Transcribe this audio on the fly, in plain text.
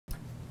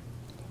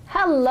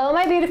Hello,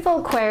 my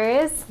beautiful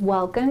Aquarius.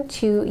 Welcome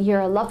to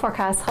your love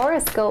forecast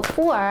horoscope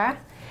for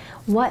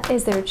what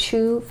is their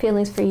true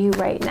feelings for you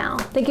right now.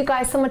 Thank you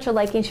guys so much for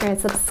liking, sharing,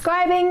 and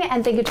subscribing.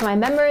 And thank you to my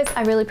members.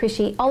 I really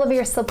appreciate all of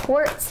your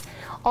support.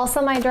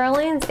 Also, my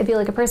darlings, if you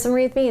like a person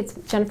read me, it's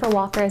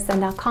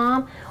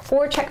jenniferwalkersn.com,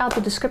 or check out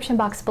the description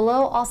box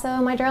below. Also,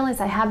 my darlings,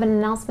 I have an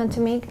announcement to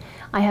make.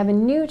 I have a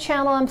new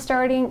channel I'm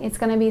starting. It's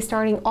going to be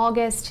starting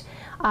August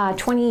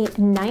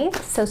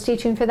 29th, so stay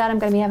tuned for that. I'm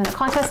going to be having a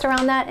contest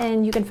around that,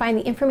 and you can find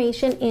the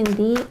information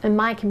in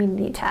my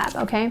community tab.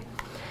 Okay,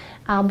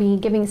 I'll be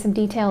giving some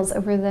details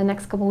over the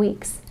next couple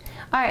weeks.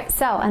 All right,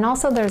 so, and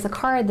also there's a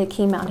card that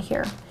came out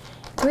here.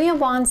 Three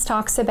of Wands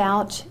talks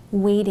about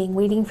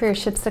waiting for your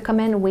ships to come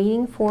in,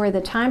 waiting for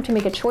the time to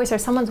make a choice, or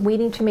someone's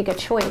waiting to make a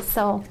choice.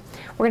 So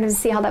we're going to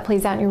see how that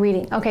plays out in your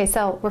reading. Okay,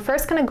 so we're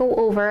first going to go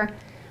over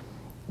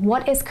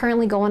what is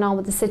currently going on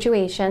with the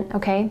situation.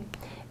 Okay,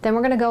 then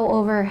we're going to go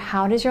over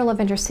how does your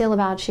love interest feel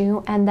about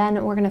you, and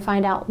then we're going to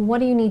find out what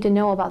do you need to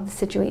know about the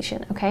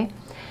situation. Okay,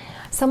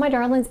 so my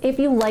darlings, if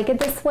you like it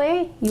this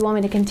way, you want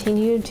me to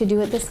continue to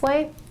do it this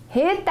way,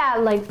 hit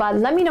that like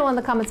button. Let me know in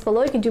the comments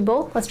below. You can do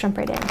both. Let's jump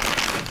right in.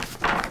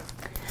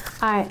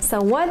 All right,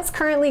 so what's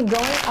currently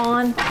going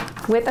on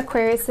with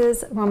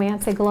Aquarius's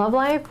romantic love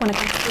life when it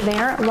comes to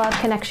their love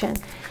connection?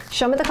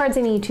 Show me the cards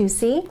I need to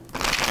see.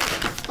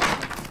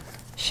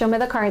 Show me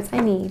the cards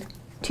I need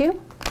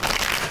to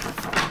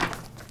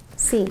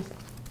see.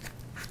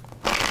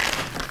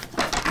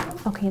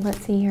 Okay,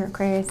 let's see here,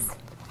 Aquarius.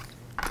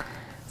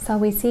 So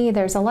we see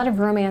there's a lot of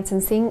romance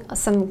and seeing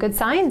some good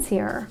signs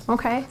here.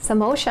 Okay, some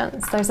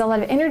emotions. There's a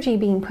lot of energy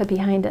being put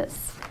behind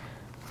us.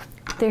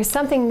 There's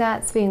something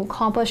that's being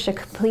accomplished or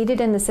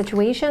completed in the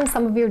situation.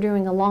 Some of you are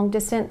doing a long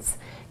distance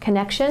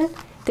connection.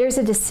 There's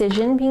a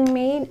decision being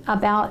made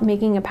about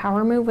making a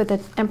power move with the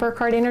Emperor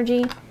card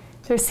energy.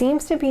 There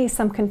seems to be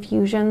some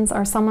confusions,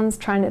 or someone's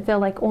trying to feel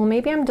like, well,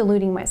 maybe I'm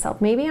deluding myself.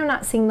 Maybe I'm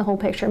not seeing the whole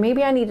picture.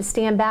 Maybe I need to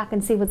stand back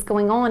and see what's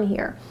going on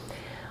here.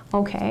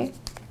 Okay,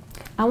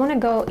 I want to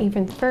go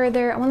even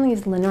further. I want to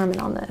use Lenormand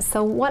on this.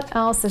 So what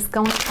else is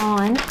going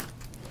on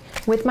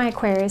with my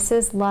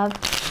Aquarius's love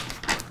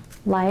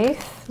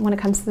life when it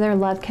comes to their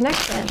love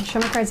connection? Show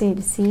me the cards I need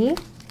to see.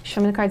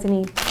 Show me the cards I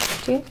need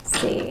to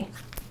see.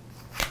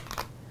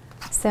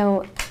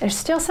 So there's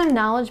still some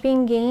knowledge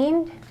being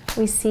gained.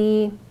 We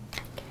see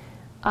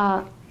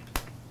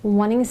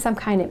wanting some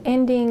kind of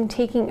ending,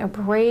 taking a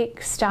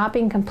break,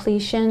 stopping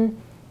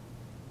completion.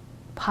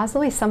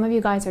 Possibly some of you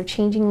guys are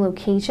changing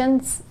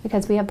locations,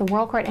 because we have the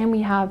World card and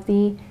we have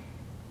the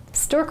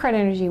Store card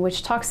energy,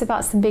 which talks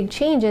about some big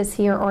changes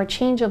here, or a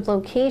change of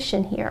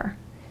location here.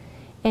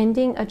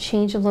 Ending a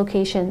change of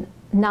location.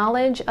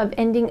 Knowledge of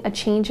ending a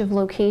change of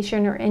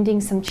location, or ending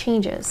some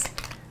changes.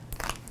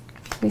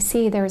 We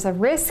see there's a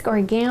risk or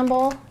a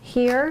gamble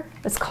here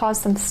that's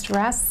caused some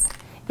stress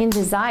in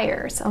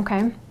desires.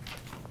 Okay,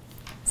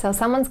 so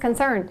someone's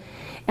concerned,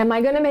 am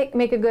I going to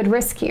make a good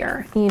risk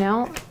here? You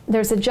know,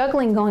 there's a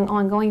juggling going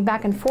on, going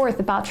back and forth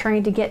about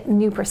trying to get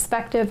new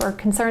perspective, or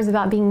concerns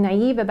about being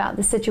naive about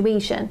the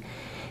situation.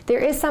 There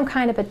is some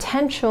kind of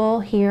potential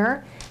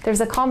here.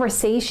 There's a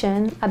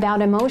conversation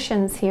about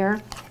emotions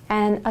here,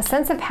 and a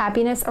sense of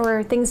happiness,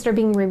 or things that are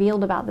being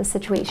revealed about the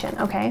situation.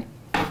 Okay,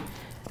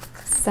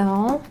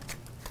 so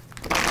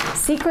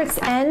secrets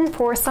end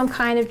for some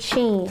kind of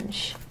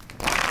change,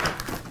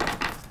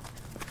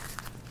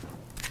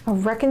 a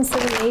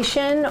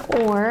reconciliation,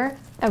 or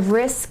a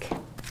risk,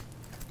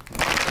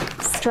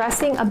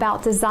 stressing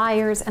about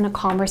desires, and a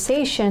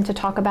conversation to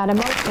talk about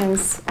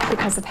emotions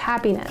because of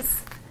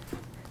happiness.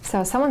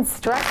 So someone's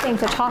stressing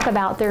to talk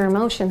about their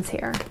emotions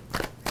here.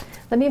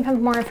 Let me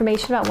have more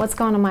information about what's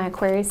going on in my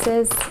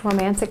Aquarius's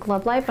romantic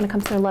love life when it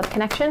comes to their love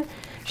connection.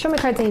 Show me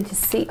cards I need to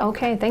see.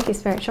 Okay, thank you,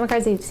 Spirit. Show me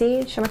cards I need to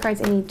see. Show me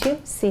cards I need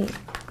to see.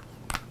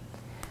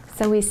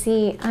 So we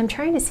see, I'm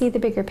trying to see the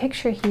bigger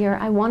picture here.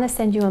 I want to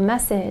send you a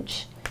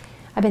message.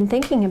 I've been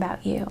thinking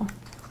about you.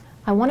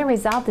 I want to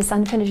resolve this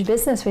unfinished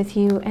business with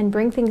you and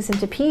bring things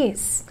into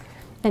peace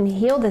and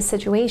heal this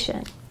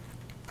situation.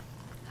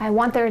 I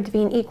want there to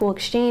be an equal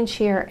exchange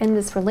here in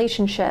this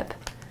relationship.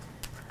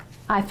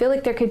 I feel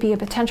like there could be a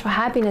potential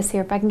happiness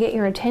here if I can get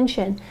your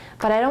attention,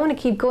 but I don't want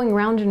to keep going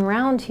round and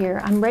round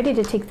here. I'm ready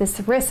to take this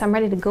risk. I'm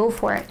ready to go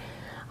for it.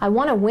 I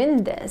want to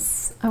win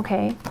this.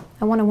 Okay,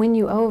 I want to win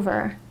you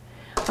over.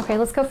 Okay,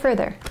 let's go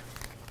further.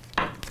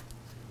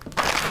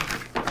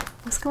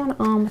 What's going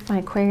on with my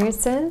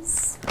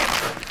Aquarius's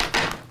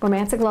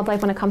romantic love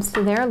life when it comes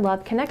to their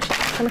love connection?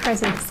 Show me the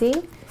cards I need to see.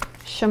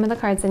 Show me the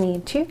cards I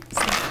need to see.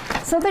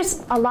 So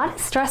there's a lot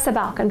of stress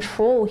about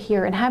control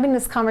here, and having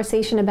this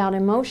conversation about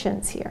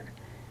emotions here.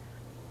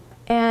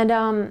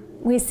 And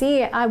we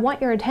see, I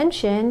want your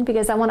attention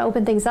because I want to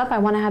open things up. I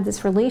want to have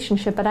this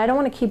relationship, but I don't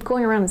want to keep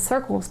going around in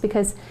circles,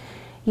 because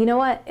you know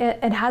what?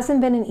 It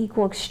hasn't been an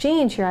equal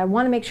exchange here. I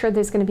want to make sure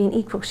there's going to be an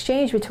equal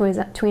exchange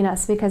between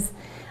us, because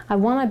I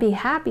want to be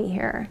happy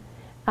here.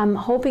 I'm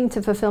hoping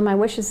to fulfill my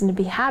wishes and to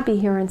be happy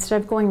here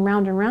instead of going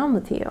round and round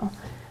with you.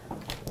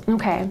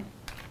 Okay.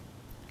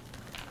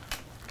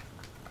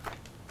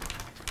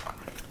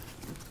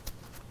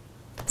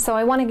 So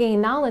I want to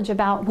gain knowledge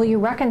about, will you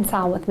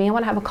reconcile with me? I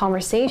want to have a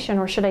conversation,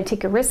 or should I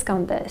take a risk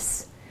on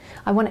this?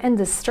 I want to end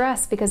the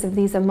stress because of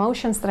these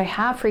emotions that I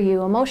have for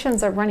you.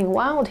 Emotions are running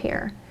wild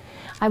here.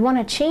 I want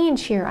to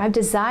change here. I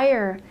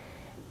desire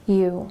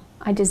you.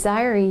 I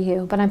desire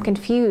you, but I'm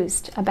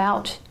confused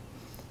about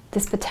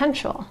this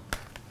potential.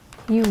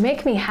 You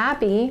make me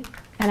happy,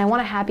 and I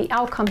want a happy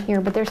outcome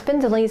here, but there's been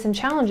delays and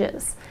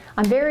challenges.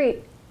 I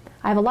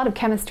have a lot of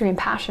chemistry and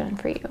passion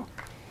for you,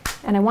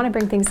 and I want to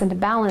bring things into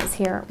balance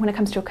here when it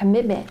comes to a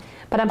commitment,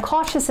 but I'm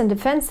cautious and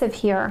defensive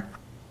here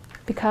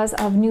because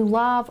of new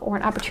love or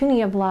an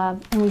opportunity of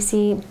love, and we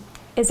see,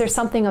 is there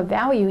something of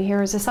value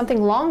here? Is there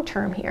something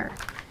long-term here?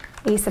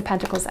 Ace of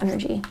Pentacles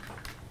energy.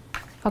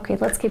 Okay,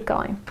 let's keep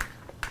going.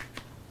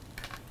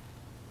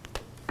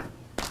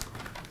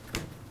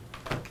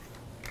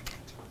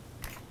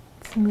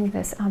 Let's move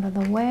this out of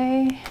the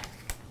way.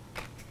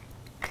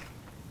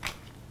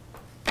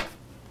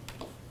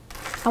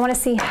 I want to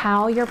see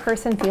how your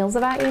person feels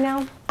about you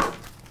now.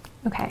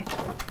 Okay.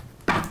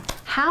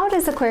 How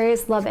does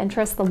Aquarius love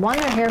interest, the one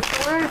they're here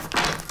for,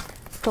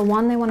 the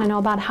one they want to know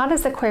about, how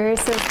does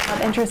Aquarius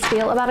love interest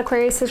feel about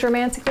Aquarius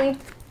romantically?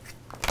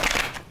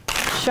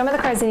 Show me the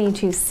cards I need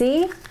to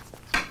see.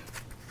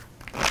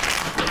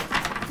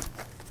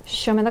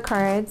 Show me the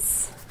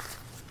cards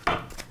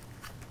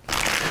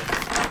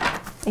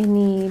I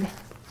need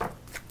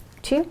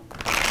to see.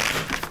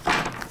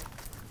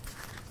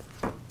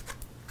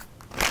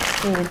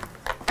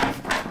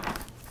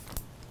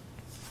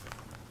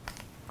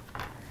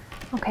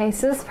 Okay,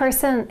 so this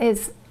person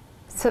is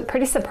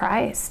pretty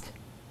surprised.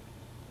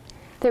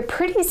 They're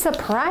pretty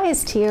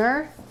surprised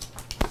here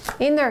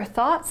in their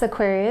thoughts,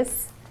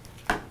 Aquarius.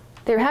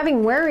 They're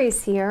having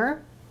worries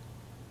here.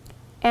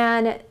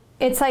 And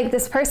it's like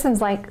this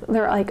person's like,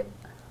 they're like,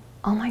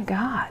 oh my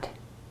God,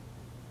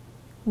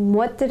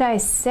 what did I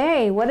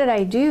say? What did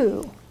I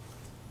do?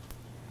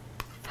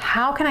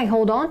 How can I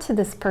hold on to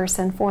this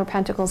person? Four of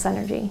Pentacles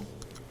energy.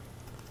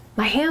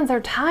 My hands are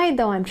tied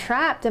though, I'm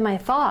trapped in my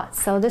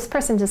thoughts. So this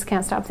person just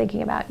can't stop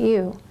thinking about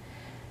you.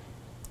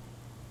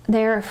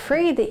 They're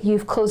afraid that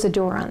you've closed the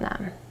door on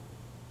them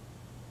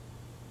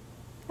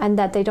and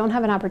that they don't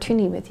have an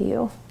opportunity with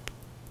you.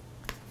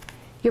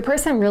 Your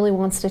person really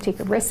wants to take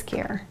a risk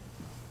here,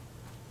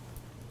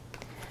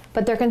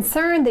 but they're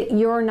concerned that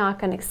you're not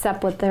going to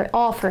accept what they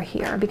offer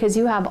here because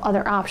you have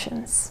other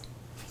options.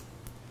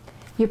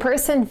 Your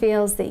person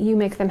feels that you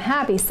make them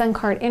happy, Sun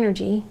card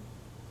energy.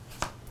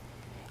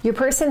 Your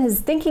person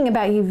is thinking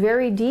about you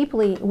very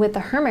deeply with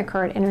the Hermit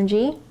card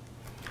energy.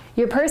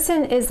 Your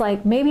person is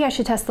like, maybe I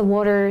should test the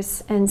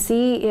waters and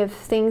see if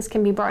things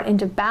can be brought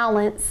into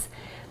balance.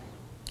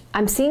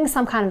 I'm seeing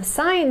some kind of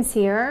signs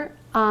here.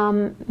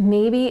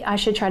 Maybe I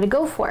should try to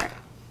go for it.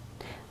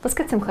 Let's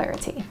get some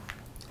clarity.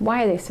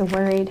 Why are they so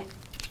worried?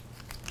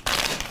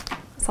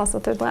 Let's also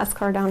throw the last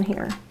card down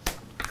here.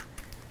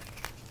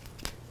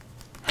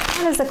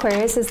 How does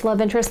Aquarius' love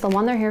interest, the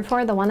one they're here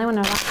for, the one they want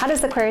to know about, how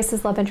does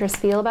Aquarius' love interest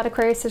feel about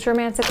Aquarius'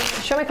 romantically?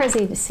 Show me cards I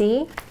need to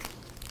see.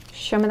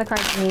 Show me the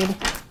cards I need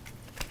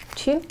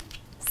to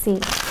see.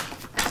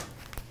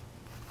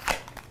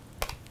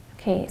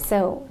 Okay,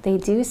 so they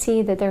do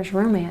see that there's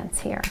romance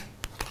here.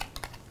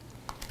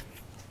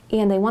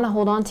 And they want to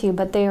hold on to you,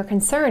 but they are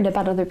concerned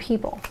about other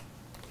people.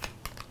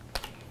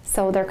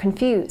 So they're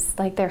confused,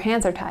 like their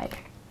hands are tied.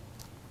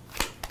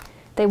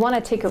 They want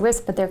to take a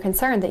risk, but they're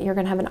concerned that you're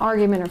going to have an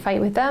argument or fight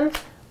with them,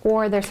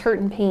 or there's hurt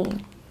and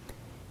pain.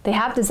 They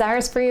have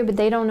desires for you, but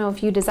they don't know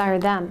if you desire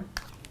them.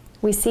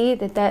 We see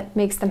that that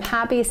makes them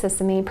happy, so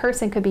the main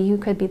person could be you,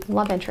 could be the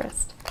love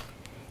interest.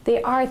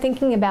 They are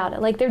thinking about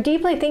it. Like they're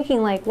deeply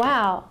thinking like,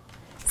 wow,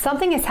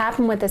 something has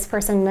happened with this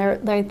person.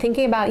 They're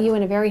thinking about you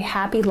in a very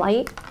happy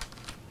light.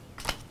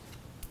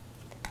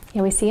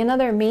 And we see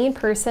another main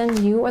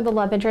person, you or the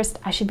love interest.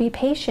 I should be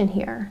patient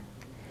here.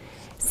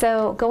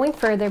 So going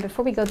further,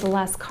 before we go to the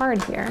last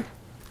card here,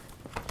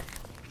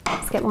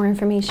 let's get more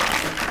information.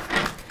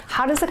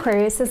 How does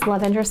Aquarius'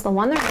 love interest, the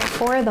one they're here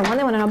for, the one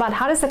they want to know about,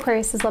 how does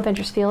Aquarius' love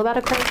interest feel about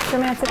Aquarius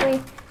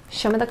romantically?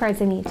 Show me the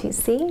cards I need to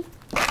see.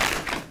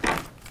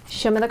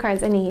 Show me the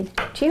cards I need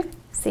to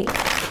see.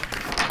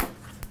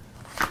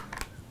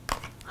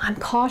 I'm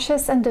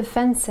cautious and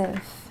defensive.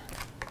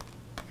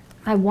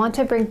 I want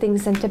to bring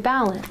things into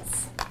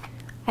balance.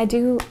 I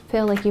do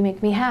feel like you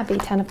make me happy,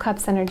 Ten of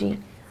Cups energy.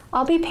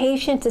 I'll be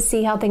patient to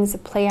see how things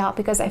play out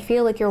because I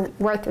feel like you're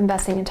worth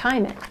investing in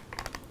time in.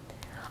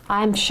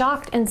 I'm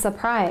shocked and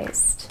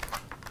surprised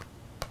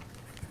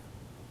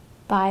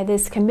by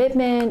this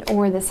commitment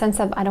or the sense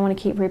of I don't want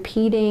to keep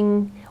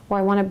repeating or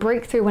I want to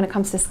break through when it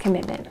comes to this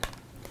commitment.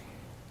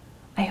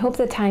 I hope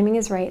the timing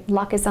is right.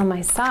 Luck is on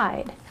my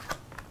side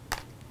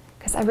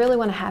because I really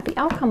want a happy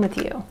outcome with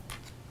you.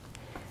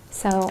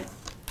 So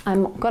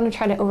I'm going to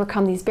try to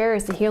overcome these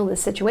barriers to heal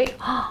this situation.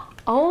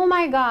 Oh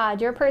my God,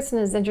 your person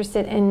is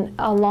interested in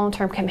a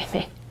long-term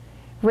commitment.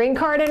 Ring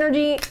card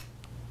energy,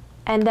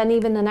 and then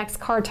even the next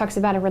card talks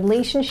about a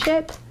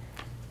relationship,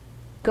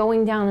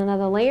 going down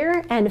another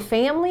layer, and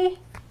family.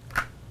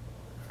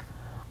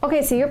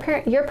 Okay, so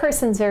your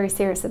person's very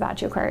serious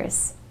about you,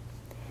 Aquarius.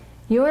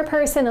 Your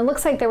person, it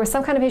looks like there were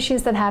some kind of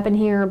issues that happened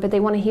here, but they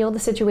want to heal the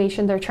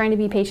situation. They're trying to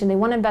be patient. They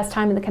want to invest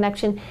time in the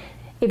connection.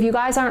 If you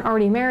guys aren't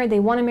already married,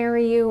 they want to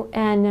marry you,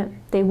 and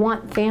they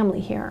want family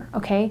here,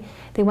 okay?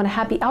 They want a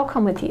happy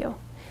outcome with you.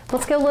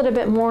 Let's get a little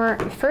bit more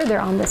further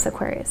on this,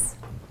 Aquarius.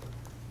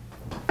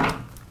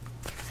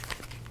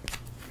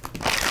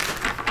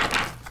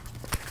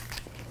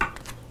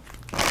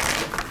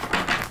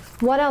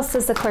 What else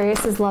is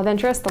Aquarius's love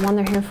interest, the one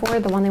they're here for,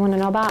 the one they want to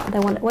know about?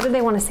 What do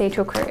they want to say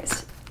to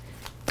Aquarius?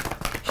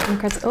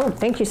 Oh,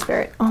 thank you,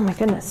 Spirit. Oh, my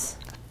goodness.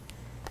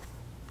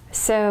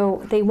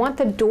 So they want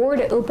the door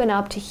to open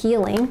up to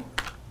healing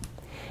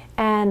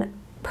and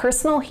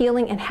personal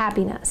healing and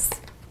happiness.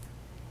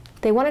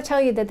 They want to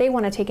tell you that they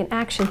want to take an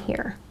action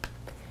here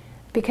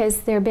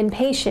because they've been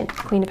patient,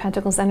 Queen of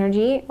Pentacles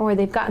energy, or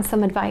they've gotten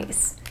some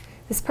advice.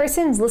 This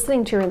person's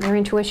listening to their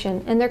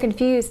intuition, and they're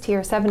confused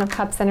here, Seven of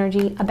Cups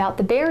energy, about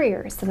the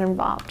barriers that are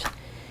involved.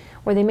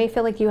 Or they may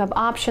feel like you have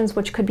options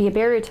which could be a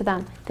barrier to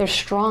them. They're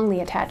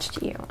strongly attached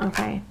to you,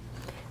 okay?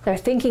 They're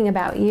thinking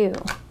about you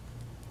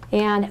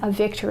and a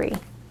victory.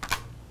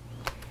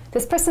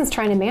 This person's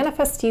trying to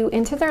manifest you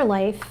into their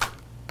life.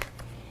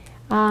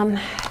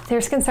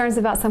 There's concerns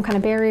about some kind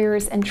of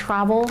barriers and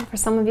travel for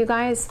some of you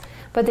guys,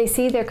 but they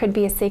see there could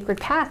be a sacred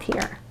path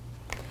here.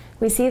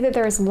 We see that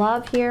there's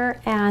love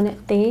here,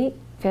 and they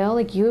feel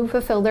like you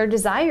fulfill their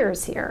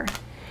desires here.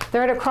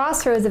 They're at a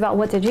crossroads about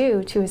what to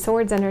do, Two of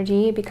Swords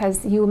energy,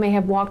 because you may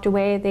have walked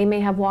away, they may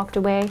have walked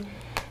away.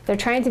 They're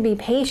trying to be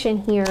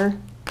patient here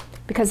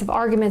because of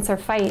arguments or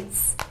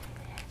fights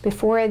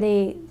before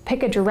they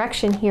pick a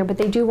direction here, but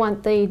they do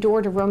want the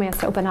door to romance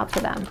to open up to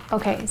them.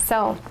 Okay,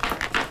 so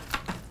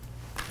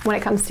when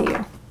it comes to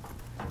you,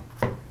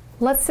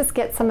 let's just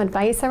get some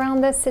advice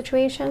around this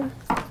situation.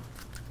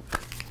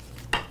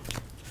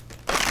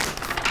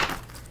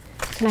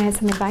 Can I have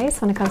some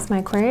advice when it comes to my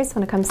Aquarius,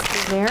 when it comes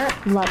to their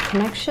love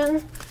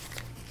connection?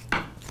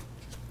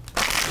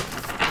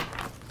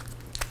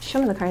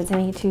 Show me the cards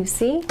I need to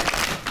see.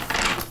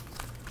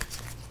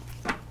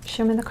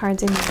 Show me the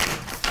cards I need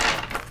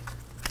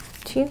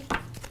to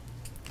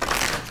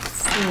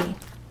see.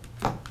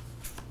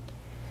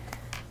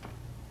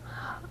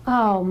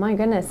 Oh my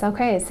goodness,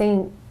 okay, it's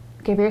saying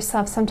give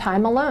yourself some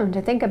time alone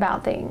to think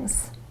about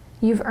things.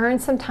 You've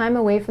earned some time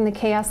away from the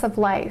chaos of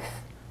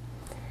life.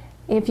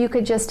 If you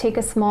could just take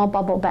a small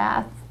bubble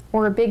bath,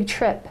 or a big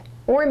trip,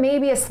 or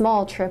maybe a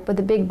small trip with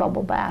a big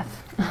bubble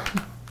bath.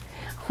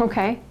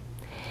 Okay?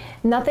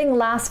 Nothing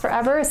lasts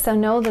forever, so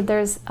know that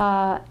there's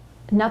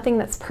nothing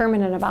that's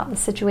permanent about the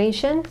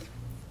situation.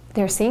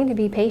 They're saying to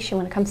be patient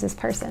when it comes to this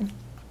person.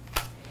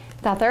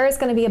 That there is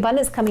going to be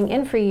abundance coming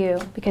in for you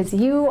because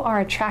you are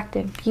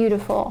attractive,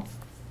 beautiful.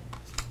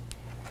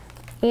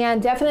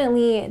 And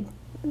definitely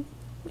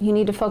you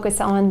need to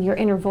focus on your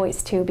inner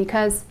voice too,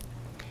 because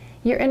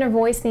your inner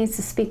voice needs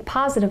to speak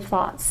positive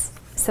thoughts.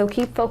 So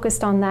keep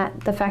focused on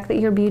that, the fact that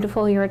you're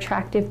beautiful, you're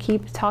attractive,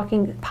 keep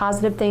talking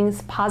positive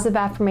things, positive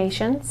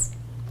affirmations.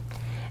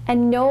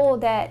 And know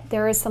that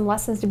there is some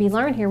lessons to be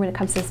learned here when it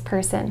comes to this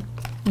person.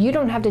 You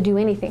don't have to do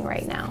anything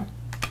right now,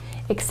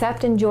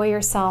 except enjoy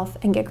yourself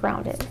and get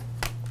grounded.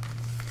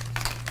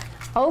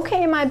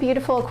 Okay, my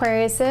beautiful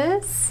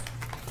Aquariuses.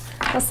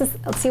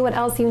 Let's see what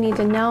else you need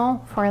to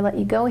know before I let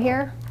you go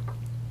here.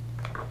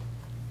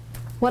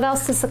 What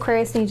else does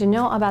Aquarius need to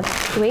know about the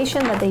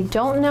situation that they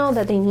don't know,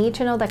 that they need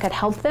to know, that could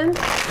help them?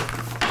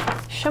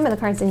 Show me the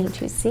cards I need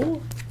to see.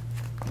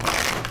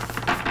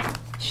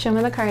 Show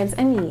me the cards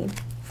I need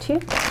to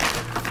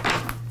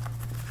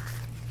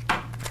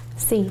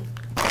see.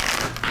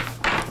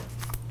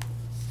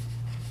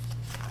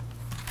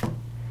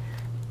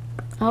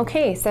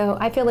 Okay, so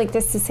I feel like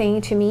this is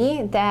saying to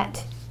me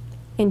that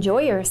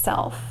enjoy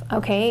yourself,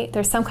 okay?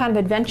 There's some kind of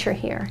adventure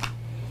here.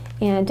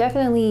 And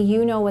definitely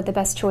you know what the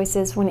best choice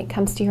is when it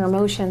comes to your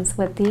emotions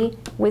with the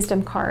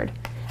Wisdom card.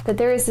 That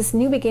there is this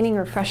new beginning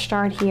or fresh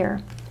start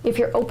here, if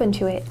you're open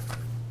to it.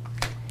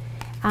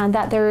 And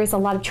that there is a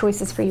lot of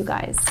choices for you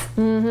guys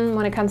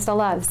when it comes to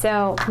love.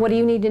 So what do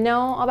you need to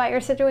know about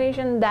your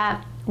situation?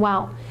 That,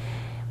 well,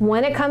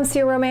 when it comes to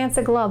your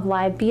romantic love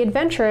life, be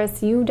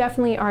adventurous. You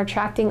definitely are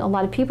attracting a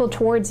lot of people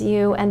towards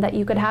you, and that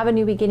you could have a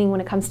new beginning when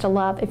it comes to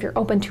love if you're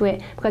open to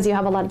it, because you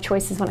have a lot of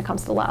choices when it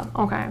comes to love.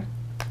 Okay.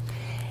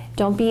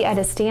 Don't be at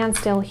a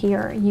standstill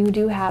here. You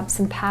do have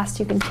some past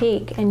you can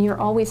take, and you're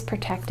always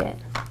protected.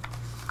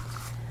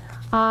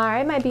 All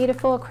right, my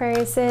beautiful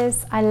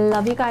Aquariuses. I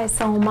love you guys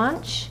so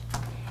much.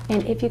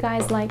 And if you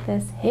guys like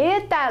this,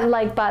 hit that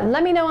like button.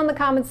 Let me know in the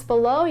comments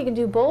below. You can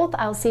do both.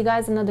 I'll see you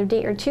guys another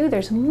day or two.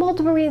 There's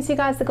multiple readings you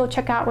guys to go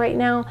check out right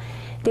now.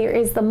 There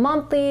is the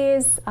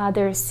monthlies,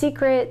 there's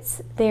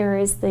secrets, there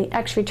is the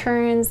X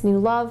returns, new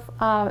love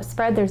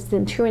spread, there's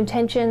the true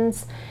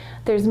intentions,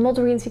 there's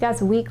multiple readings you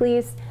guys,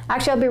 weeklies.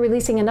 Actually, I'll be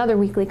releasing another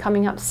weekly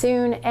coming up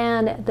soon,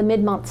 and the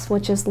mid-months,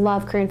 which is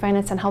love, career and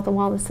finance, and health and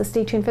wellness. So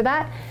stay tuned for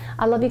that.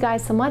 I love you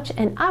guys so much,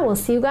 and I will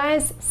see you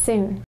guys soon.